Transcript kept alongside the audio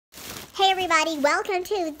everybody, welcome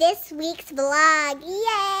to this week's vlog.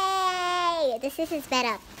 Yay! This is his bed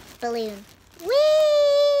up balloon. Whee!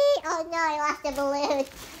 Oh no, I lost a balloon.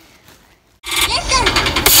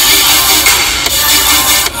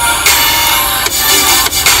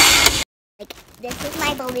 This is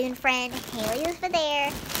my balloon friend. Haley over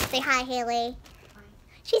there. Say hi, Haley. Hi.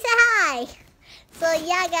 She said hi. So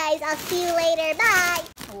yeah, guys, I'll see you later. Bye.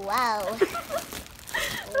 Whoa.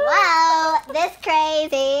 Whoa, this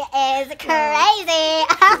crazy is crazy.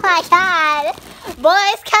 Oh my god.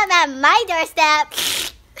 Boys come at my doorstep.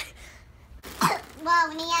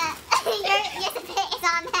 Whoa, Nia, your spit is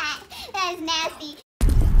on that. That is nasty.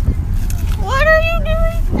 What are you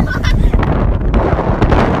doing?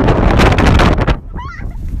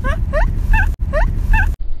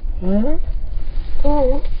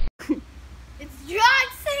 Oh. It's John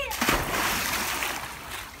Cena.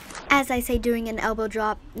 As I say, doing an elbow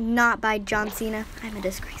drop, not by John Cena. I'm a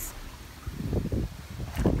disgrace.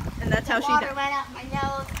 And that's how she Water does. went up my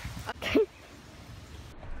nose.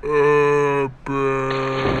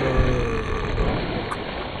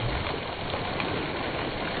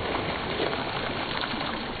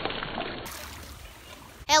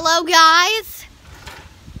 Hello, guys.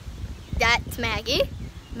 That's Maggie,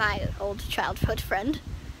 my old childhood friend.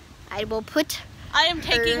 I will put. I am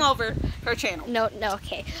taking over her channel. No,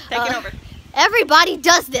 okay. Taking over. Everybody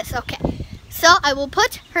does this, okay. So I will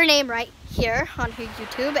put her name right here on her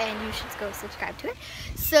YouTube, and you should go subscribe to it.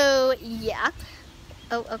 So yeah.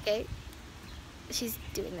 Oh, okay. She's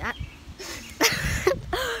doing that.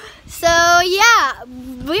 So yeah,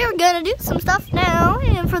 we're gonna do some stuff now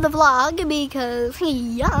and for the vlog because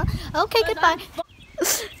yeah. Okay, goodbye.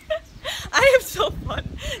 I am so fun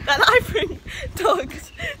that I bring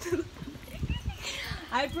dogs to the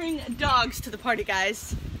I bring dogs to the party,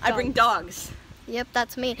 guys. I bring dogs. Yep,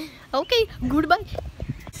 that's me. Okay, goodbye.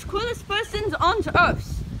 Coolest persons on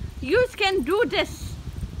earth. You can do this.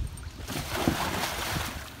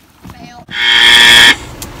 Fail.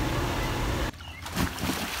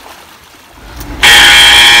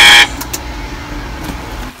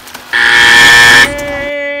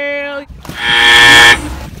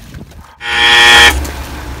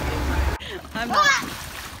 I'm not.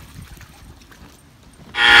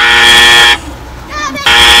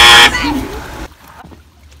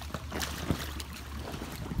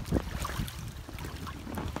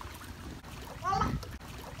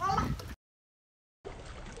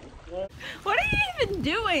 What are you even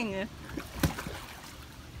doing?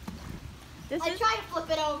 I tried to flip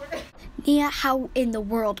it over. Nia, how in the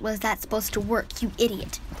world was that supposed to work, you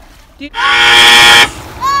idiot? Oh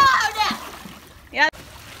no! Yeah.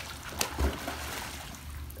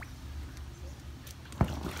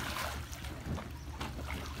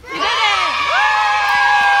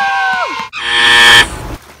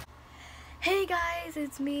 Hey guys,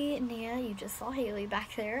 it's me, Nia. You just saw Haley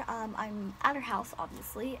back there. I'm at her house,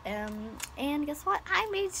 obviously. And guess what? I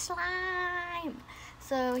made slime.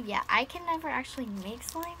 So yeah, I can never actually make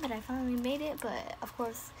slime, but I finally made it. But of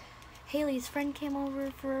course, Haley's friend came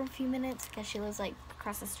over for a few minutes because she lives like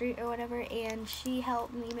across the street or whatever, and she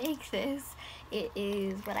helped me make this. It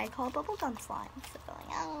is what I call bubblegum slime.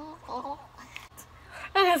 So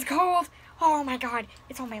and it's cold. Oh my god,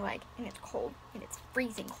 it's on my leg, and it's cold, and it's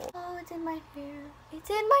freezing cold. Oh, it's in my hair. It's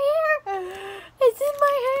in my hair. It's in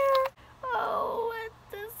my hair. Oh, it's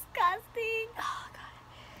disgusting. Oh god.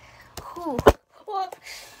 Whew.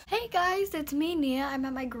 Hey guys, it's me, Nia. I'm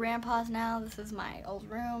at my grandpa's now. This is my old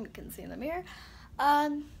room. You can see in the mirror.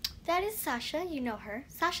 That is Sasha. You know her.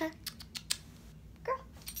 Sasha. Girl.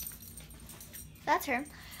 That's her.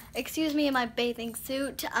 Excuse me in my bathing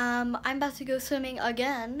suit. I'm about to go swimming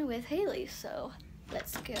again with Haley, so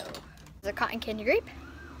let's go. There's a cotton candy grape.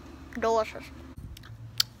 Delicious.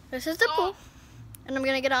 This is the pool. And I'm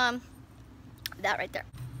gonna get that right there.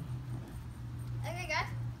 Okay guys,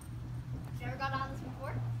 you ever got on this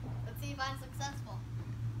before? Let's see if I'm successful.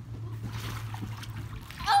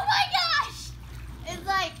 Oh my gosh! It's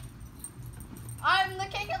like, I'm the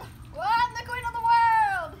king of the, I'm the queen of the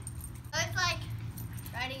world! So it's like,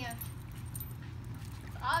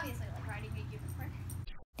 obviously like riding a unicorn.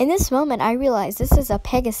 In this moment, I realize this is a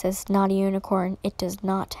Pegasus, not a unicorn. It does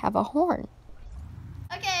not have a horn.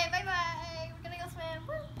 Okay, bye-bye. We're gonna go swim.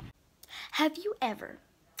 Woo. Have you ever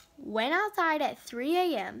went outside at 3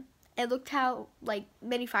 a.m. and looked how like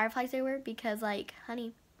many fireflies there were? Because like,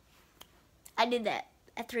 honey, I did that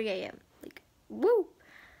at 3 a.m. Like, woo.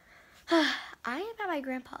 I am at my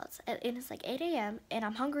grandpa's and it's like 8 a.m. and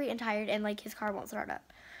I'm hungry and tired and like his car won't start up.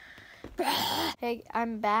 Hey,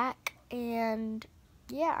 I'm back and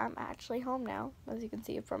yeah, I'm actually home now, as you can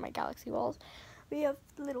see from my galaxy walls. We have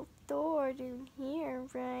little Thor down here,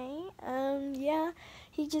 right? Yeah,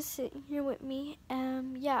 he just sitting here with me.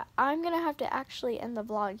 Yeah, I'm gonna have to actually end the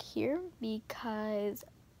vlog here because,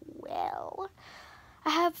 well, I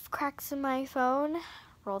have cracks in my phone.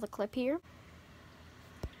 Roll the clip here.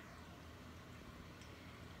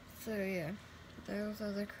 So yeah, those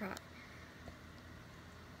are the cracks.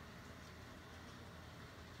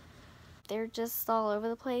 They're just all over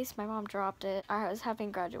the place. My mom dropped it. I was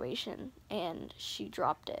having graduation and she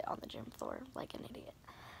dropped it on the gym floor like an idiot.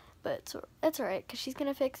 But it's alright because she's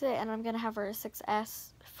gonna fix it and I'm gonna have her a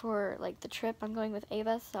 6S for like the trip I'm going with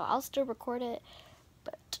Ava, so I'll still record it,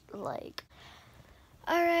 but like,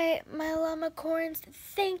 alright, my llama corns,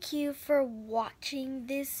 thank you for watching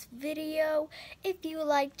this video. If you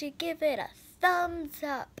liked it, give it a thumbs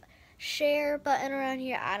up. Share button around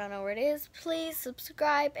here, I don't know where it is. Please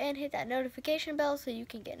subscribe and hit that notification bell so you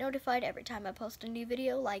can get notified every time I post a new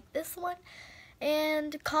video like this one.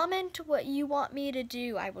 And comment what you want me to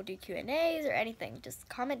do. I will do Q&As or anything. Just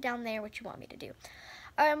comment down there what you want me to do.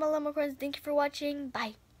 Alright, my llama friends, thank you for watching.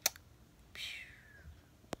 Bye.